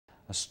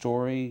a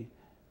story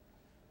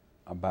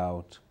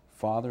about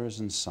fathers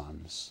and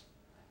sons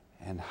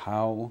and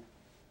how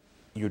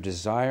your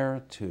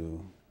desire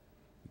to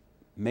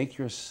make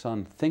your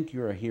son think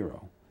you're a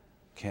hero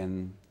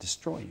can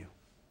destroy you.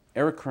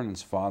 Erik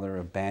Kernan's father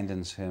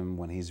abandons him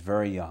when he's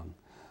very young,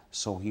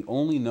 so he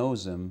only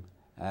knows him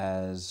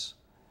as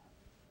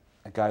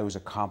a guy who's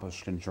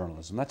accomplished in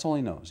journalism. That's all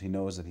he knows. He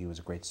knows that he was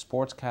a great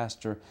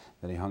sportscaster,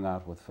 that he hung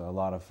out with a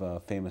lot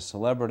of famous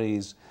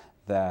celebrities,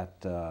 that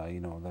you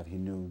know, that he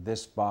knew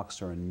this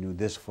boxer and knew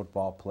this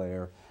football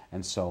player,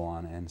 and so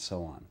on and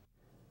so on.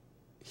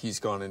 He's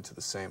gone into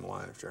the same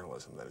line of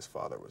journalism that his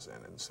father was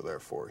in, and so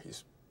therefore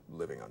he's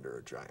living under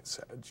a giant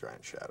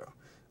shadow,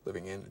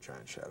 living in a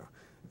giant shadow.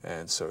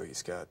 And so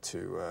he's got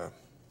to,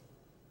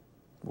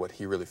 what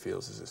he really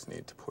feels is this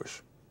need to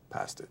push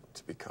past it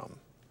to become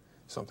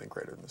something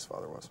greater than his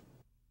father was.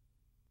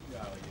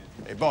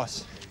 Hey,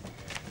 boss.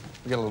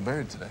 We got a little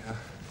buried today, huh?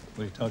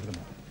 What are you talking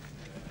about?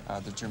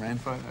 The Jermaine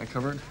fight I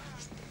covered.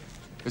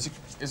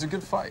 It's a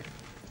good fight.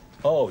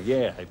 Oh,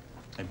 yeah,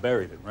 I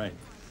buried it, right.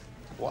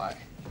 Why?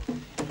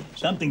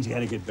 Some things you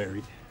had to get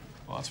buried.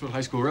 Well, that's what high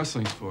school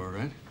wrestling's for,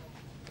 right?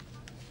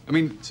 I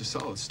mean, it's a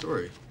solid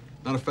story.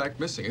 Not a fact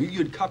missing. I mean,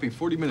 you'd copy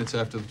 40 minutes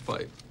after the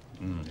fight.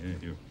 Yeah,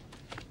 you're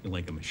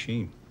like a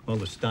machine. Well,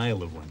 the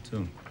style of one,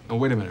 too. Oh,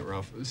 wait a minute,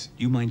 Ralph. Do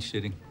you mind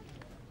sitting?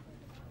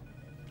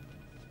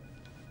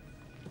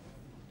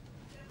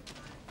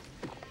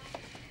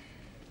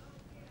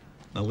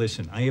 Now,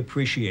 listen, I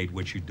appreciate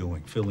what you're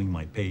doing, filling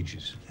my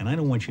pages, and I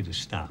don't want you to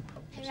stop.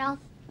 Hey, Ralph.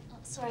 Oh,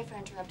 sorry for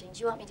interrupting. Do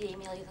you want me to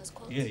email you those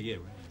quotes? Yeah,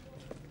 right.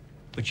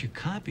 But your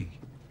copy,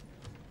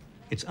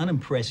 it's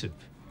unimpressive.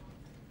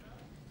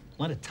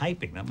 A lot of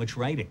typing, not much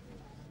writing.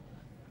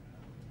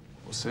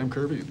 Well, Sam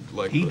Kirby,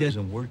 like... He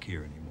doesn't work here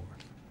anymore.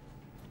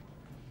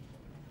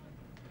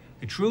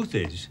 The truth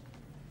is,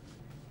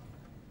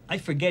 I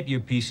forget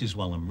your pieces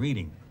while I'm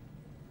reading.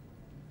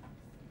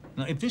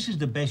 Now, if this is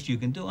the best you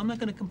can do, I'm not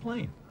going to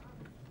complain.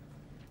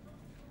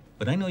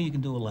 But I know you can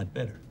do a lot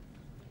better.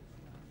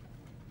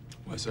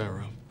 Why's that,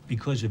 Ralph?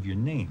 Because of your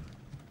name.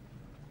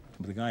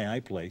 The guy I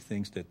play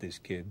thinks that this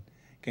kid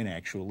can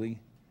actually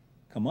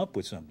come up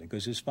with something,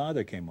 because his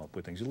father came up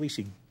with things. At least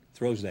he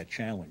throws that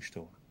challenge to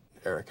him.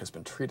 Erik has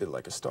been treated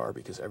like a star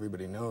because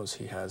everybody knows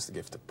he has the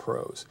gift of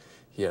prose.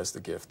 He has the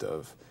gift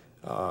of,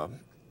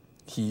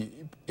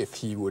 if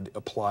he would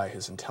apply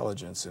his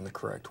intelligence in the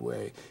correct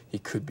way, he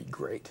could be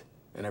great.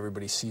 And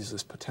everybody sees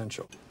this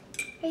potential.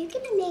 Are you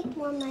going to make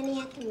more money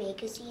at the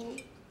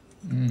magazine?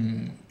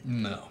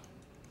 No.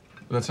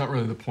 But that's not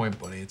really the point,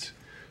 buddy. It's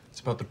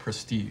about the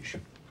prestige.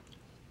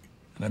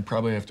 And I'd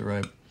probably have to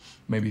write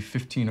maybe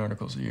 15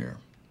 articles a year,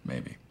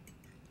 maybe.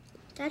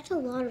 That's a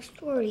lot of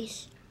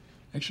stories.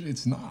 Actually,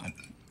 it's not.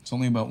 It's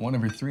only about one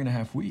every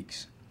 3.5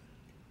 weeks.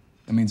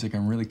 That means I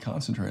can really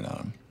concentrate on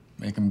them,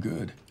 make them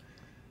good.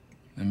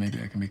 Then maybe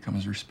I can become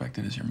as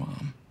respected as your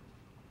mom.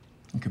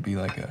 It could be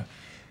like a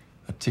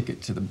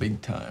ticket to the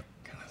big time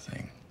kind of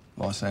thing.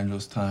 Los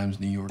Angeles Times,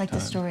 New York Times. Like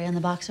the story on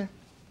the boxer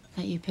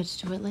that you pitched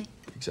to Whitley?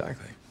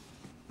 Exactly.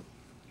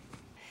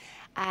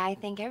 I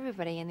think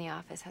everybody in the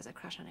office has a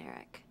crush on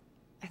Erik.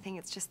 I think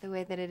it's just the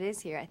way that it is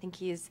here. I think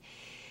he's,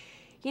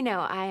 you know,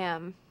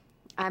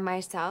 I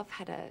myself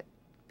had a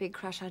big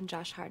crush on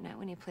Josh Hartnett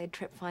when he played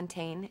Trip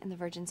Fontaine in The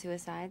Virgin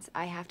Suicides.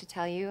 I have to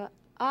tell you,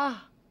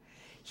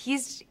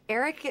 he's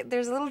Erik.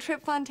 There's a little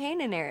Trip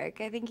Fontaine in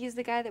Erik. I think he's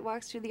the guy that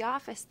walks through the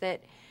office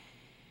that,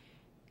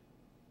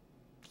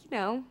 you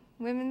know,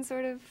 women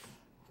sort of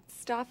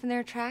stop in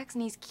their tracks,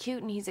 and he's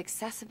cute and he's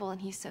accessible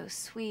and he's so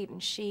sweet,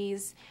 and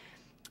she's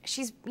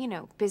you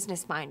know,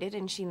 business-minded,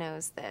 and she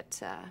knows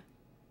that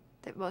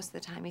that most of the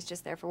time he's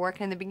just there for work.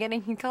 And in the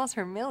beginning, he calls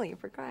her Millie,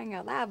 for crying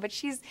out loud. But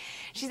she's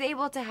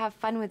able to have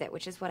fun with it,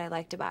 which is what I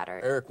liked about her.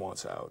 Erik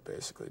wants out,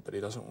 basically, but he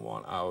doesn't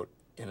want out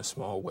in a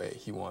small way.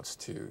 He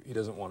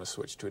doesn't want to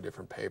switch to a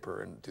different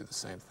paper and do the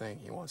same thing.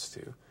 He wants to,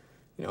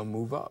 you know,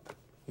 move up.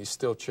 He's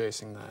still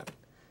chasing that,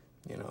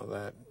 you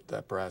know,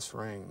 that brass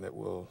ring that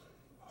will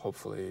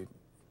hopefully,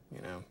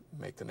 you know,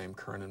 make the name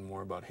Kernan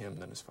more about him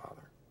than his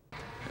father.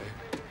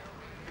 Hey.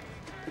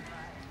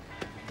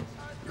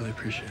 Really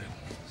appreciate it.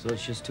 So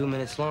it's just 2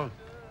 minutes long?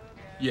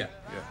 Yeah,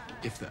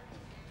 if that.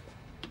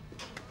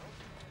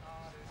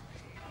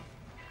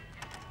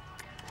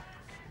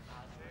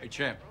 Hey,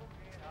 champ.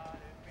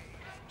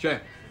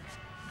 Champ.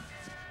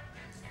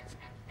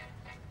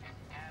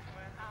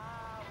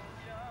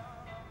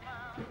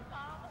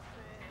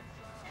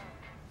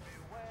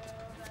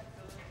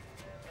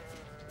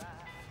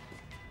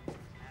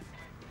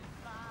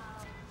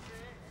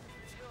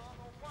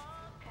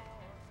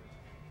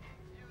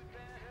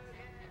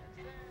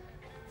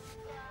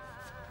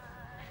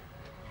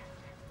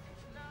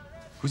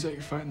 Who's that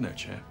you're fighting there,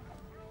 champ?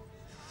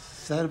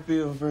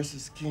 Satterfield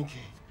versus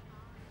Kincaid.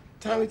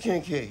 Tommy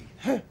Kincaid.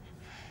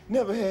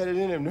 Never had it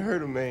in him to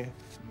hurt a man.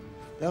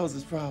 That was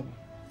his problem.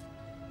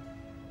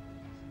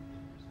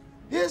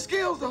 He had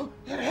skills, though.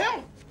 He had a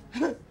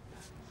hammer.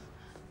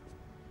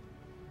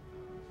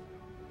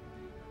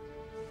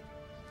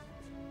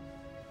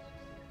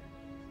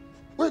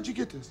 Where'd you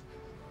get this?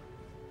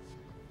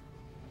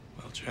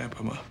 Well, champ,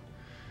 I'm a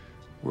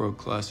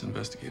world-class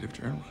investigative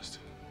journalist.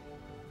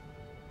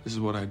 This is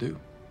what I do.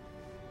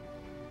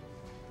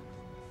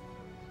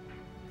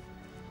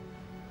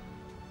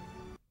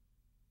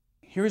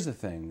 Here's the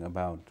thing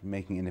about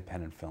making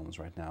independent films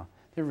right now.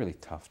 They're really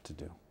tough to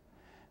do.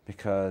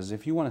 Because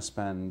if you want to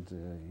spend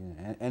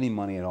any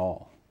money at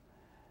all,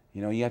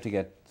 you know, you have to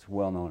get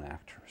well-known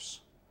actors.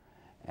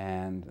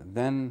 And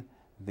then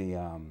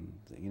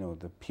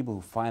the people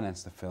who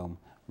finance the film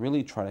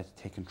really try to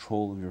take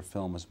control of your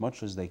film as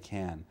much as they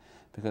can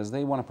because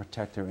they want to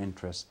protect their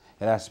interests.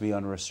 It has to be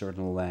under a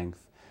certain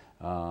length,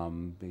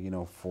 you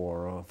know,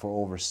 for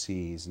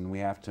overseas, and we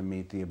have to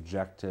meet the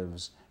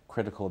objectives,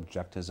 critical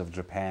objectives of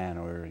Japan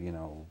or, you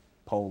know,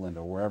 Poland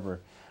or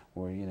wherever,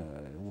 or, you know,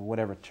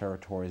 whatever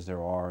territories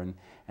there are, and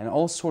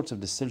all sorts of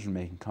decision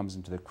making comes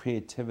into the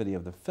creativity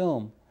of the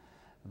film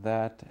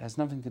that has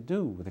nothing to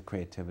do with the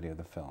creativity of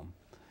the film.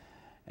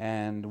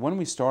 And when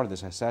we started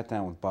this, I sat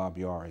down with Bob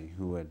Yari,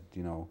 who had,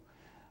 you know,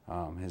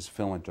 his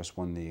film had just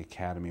won the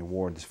Academy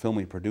Award. This film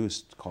he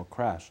produced called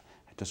Crash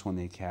had just won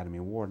the Academy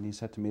Award, and he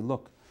said to me,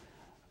 "Look,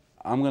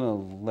 I'm going to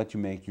let you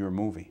make your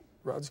movie."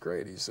 Rod's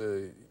great. He's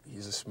a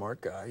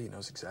smart guy. He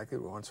knows exactly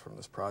what he wants from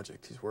this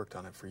project. He's worked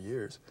on it for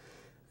years,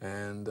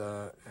 and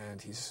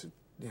he's,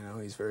 you know,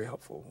 he's very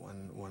helpful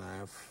when I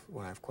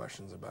have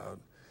questions about,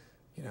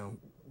 you know,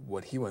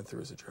 what he went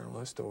through as a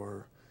journalist,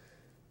 or,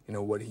 you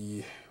know, what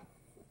he,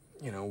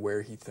 you know,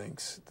 where he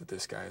thinks that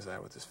this guy is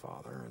at with his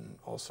father, and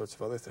all sorts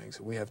of other things.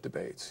 We have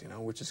debates, you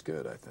know, which is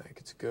good. I think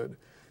it's good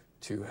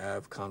to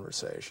have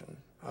conversation.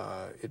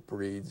 It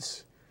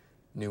breeds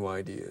new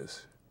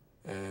ideas,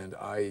 and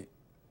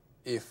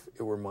if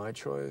it were my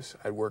choice,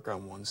 I'd work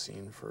on one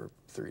scene for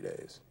 3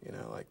 days. You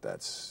know, like,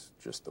 that's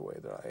just the way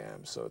that I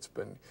am. So it's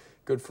been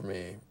good for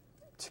me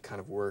to kind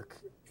of work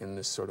in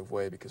this sort of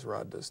way, because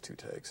Rod does 2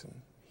 takes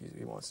and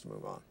he wants to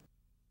move on.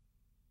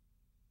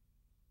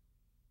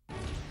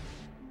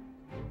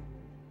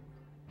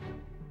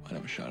 I'd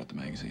have a shot at the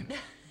magazine.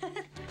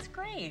 That's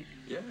great.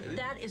 Yeah,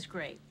 that is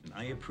great.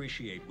 I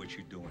appreciate what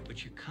you're doing,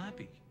 but your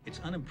copy, it's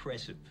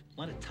unimpressive. A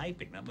lot of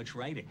typing, not much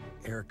writing.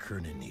 Erik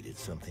Kernan needed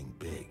something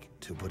big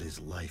to put his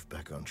life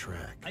back on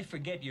track. I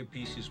forget your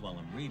pieces while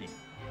I'm reading.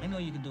 I know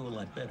you can do a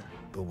lot better.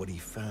 But what he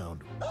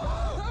found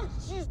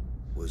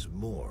was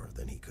more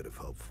than he could have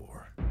hoped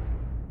for.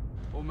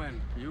 Old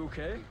man, you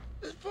okay?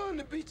 It's fun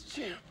to beat the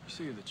champ. You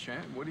say you're the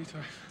champ? What are you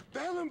talking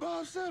Battling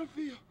Bob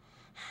Satterfield.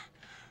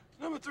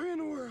 Number 3 in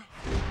the world.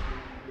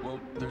 Well,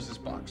 there's this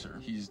boxer.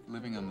 He's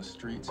living on the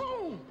streets.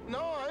 Oh, no,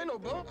 I ain't no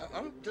bum.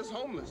 I'm just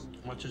homeless.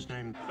 What's his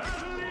name?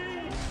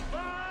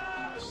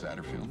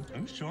 Satterfield.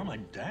 I'm sure my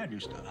dad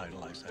used to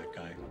idolize that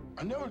guy.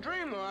 I never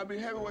dreamed, though, I'd be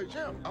heavyweight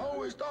champ. I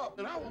always thought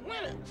that I would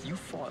win it. You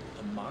fought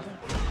Amada.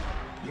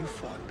 You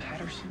fought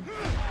Patterson.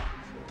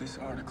 This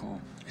article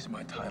is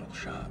my title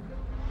shot.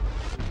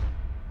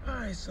 All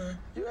right, son.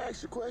 You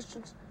ask your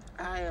questions,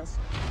 I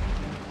answer.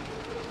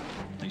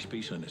 Nice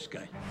piece on this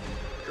guy.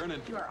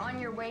 Kernan. You are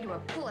on your way to a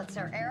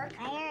Pulitzer, Erik.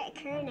 Erik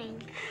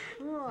Kernan.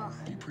 Cool.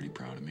 You pretty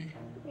proud of me?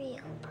 Real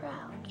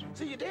proud.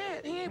 See, your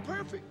dad, he ain't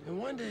perfect. And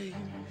one day,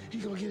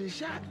 he's gonna get his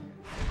shot.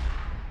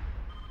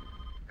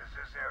 Is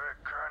this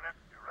Erik Kernan?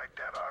 You write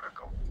that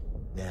article?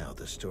 Now,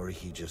 the story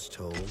he just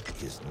told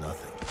is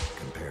nothing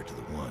compared to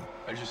the one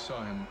I just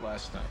saw him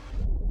last night.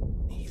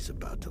 he's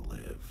about to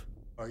live.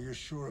 Are you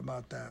sure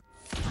about that?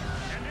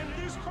 And in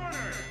this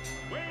corner,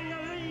 weighing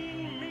a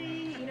lean,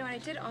 mean... You know, I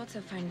did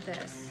also find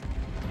this.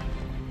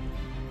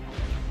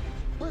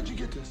 Where'd you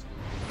get this?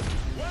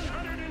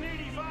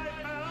 185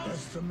 pounds.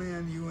 That's the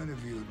man you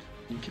interviewed.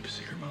 You keep a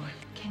secret, Molly.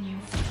 Can you?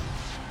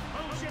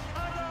 From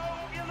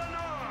Chicago,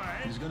 Illinois.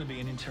 There's going to be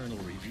an internal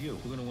review.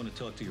 We're going to want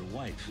to talk to your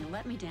wife. You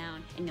let me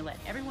down, and you let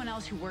everyone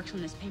else who works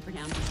on this paper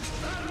down. You're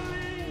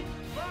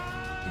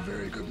a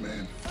very good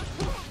man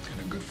and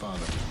a good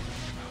father.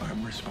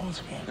 I'm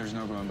responsible. There's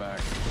no going back.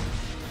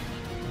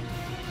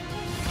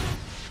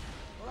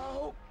 Well, I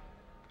hope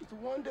that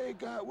one day,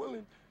 God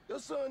willing, your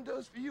son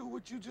does for you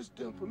what you just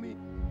done for me.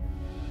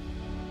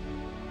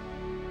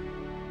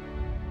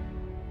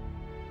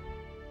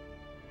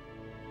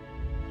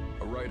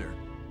 A writer,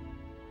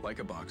 like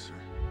a boxer,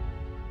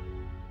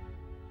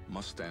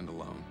 must stand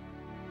alone.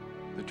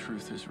 The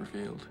truth is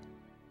revealed,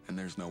 and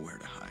there's nowhere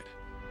to hide.